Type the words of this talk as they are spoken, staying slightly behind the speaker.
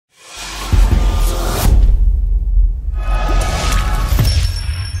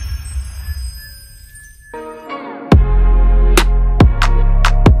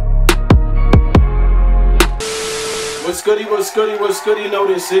What's goody, you know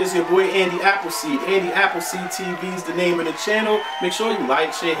this is your boy Andy Appleseed. Andy Appleseed TV is the name of the channel. Make sure you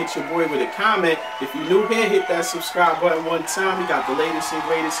like, share, hit your boy with a comment. If you're new here, hit that subscribe button one time. We got the latest and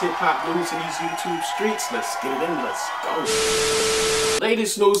greatest hip-hop news in these YouTube streets. Let's get it in, let's go.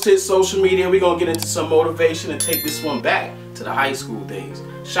 Latest news to hit social media. We're going to get into some motivation and take this one back to the high school days.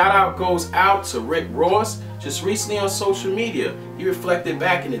 Shout out goes out to Rick Ross. Just recently on social media, he reflected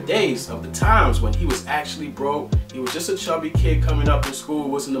back in the days of the times when he was actually broke. He was just a chubby kid coming up in school,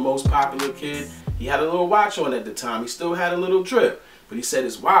 wasn't the most popular kid. He had a little watch on at the time. He still had a little drip, but he said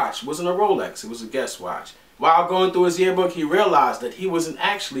his watch wasn't a Rolex, it was a guest watch. While going through his yearbook, he realized that he wasn't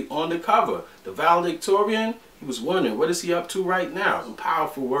actually on the cover. The valedictorian, he was wondering, what is he up to right now? Some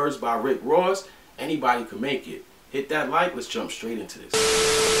powerful words by Rick Ross. Anybody can make it. Hit that like, let's jump straight into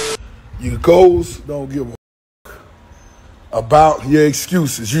this. Your goals don't give a about your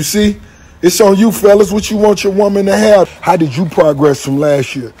excuses. You see, it's on you, fellas, what you want your woman to have. How did you progress from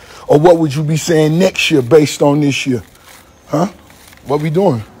last year? Or what would you be saying next year based on this year? Huh? What we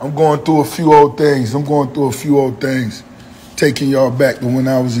doing? I'm going through a few old things. Taking y'all back to when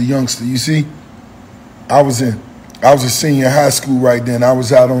I was a youngster. You see, I was a senior in high school right then. I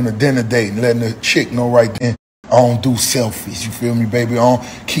was out on a dinner date and letting a chick know right then, I don't do selfies. You feel me, baby? I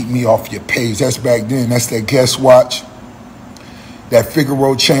don't keep me off your page. That's back then. That's that guest watch. That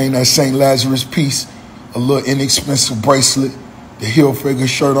Figaro chain, that St. Lazarus piece, a little inexpensive bracelet, the heel figure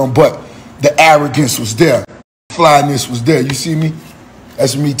shirt on, but the arrogance was there. Flyness was there. You see me?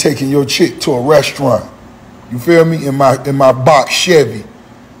 That's me taking your chick to a restaurant. You feel me? In my box Chevy.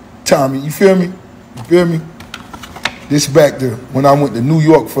 Tommy, you feel me? You feel me? This back there, when I went to New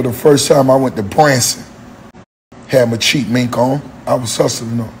York for the first time, I went to Branson. Had my cheap mink on. I was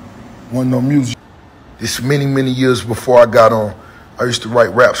hustling on. Wasn't no music. This many years before I got on. I used to write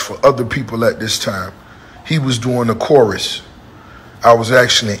raps for other people at this time. He was doing the chorus. I was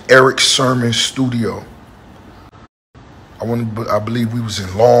actually in Erick's sermon studio. I believe we was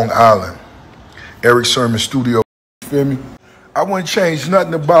in Long Island. Erick's sermon studio. You feel me? I wouldn't change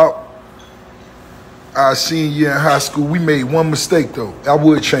nothing about our senior year in high school. We made one mistake though. I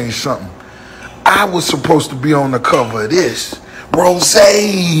would change something. I was supposed to be on the cover of this. Rose.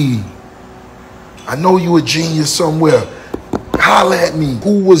 I know you a genius somewhere. Holla at me.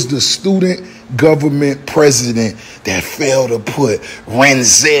 Who was the student government president that failed to put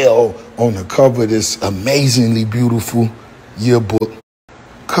Renzel on the cover of this amazingly beautiful yearbook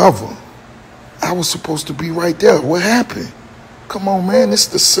cover? I was supposed to be right there. What happened? Come on, man. It's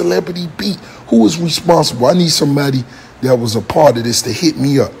the celebrity beat. Who is responsible? I need somebody that was a part of this to hit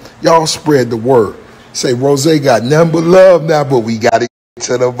me up. Y'all spread the word. Say, Rose got nothing but love now, but we got to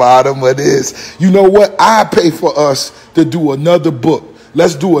to the bottom of this. You know what? I pay for us to do another book.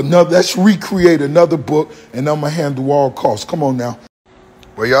 Let's recreate another book, and I'm going to handle all costs. Come on now.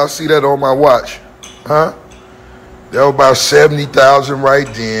 Well, y'all see that on my watch? Huh? That was about 70,000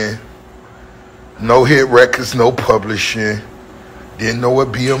 right then. No hit records, no publishing. Didn't know what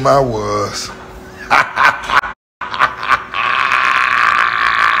BMI was.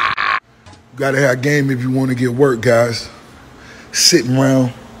 Gotta have game if you want to get work, guys. Sitting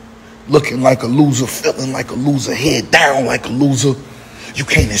around looking like a loser, feeling like a loser, head down like a loser. You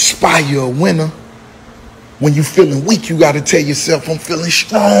can't inspire a winner. When you feeling weak, you got to tell yourself, I'm feeling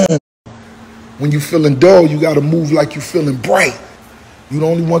strong. When you feeling dull, you got to move like you feeling bright. You the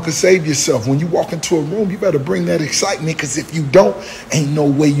only one can save yourself. When you walk into a room, you better bring that excitement, because if you don't, ain't no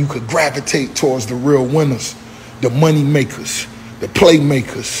way you could gravitate towards the real winners, the money makers, the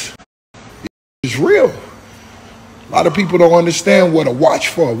playmakers. It's real. A lot of people don't understand what a watch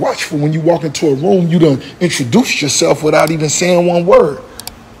for. A watch for when you walk into a room, you done introduce yourself without even saying one word.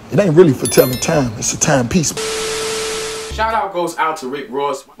 It ain't really for telling time. It's a timepiece. Shout out goes out to Rick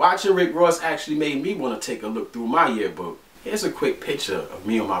Ross. Watching Rick Ross actually made me want to take a look through my yearbook. Here's a quick picture of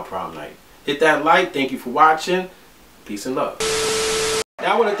me on my prom night. Hit that like. Thank you for watching. Peace and love.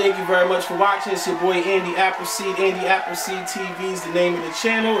 Now I want to thank you very much for watching. It's your boy Andy Appleseed. Andy Appleseed TV is the name of the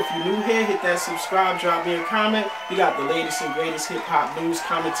channel. If you're new here, hit that subscribe, drop me a comment. We got the latest and greatest hip-hop news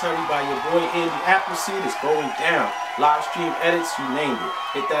commentary by your boy Andy Appleseed. It's going down. Live stream edits, you named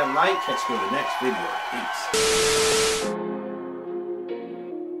it. Hit that like, catch me in the next video. Peace.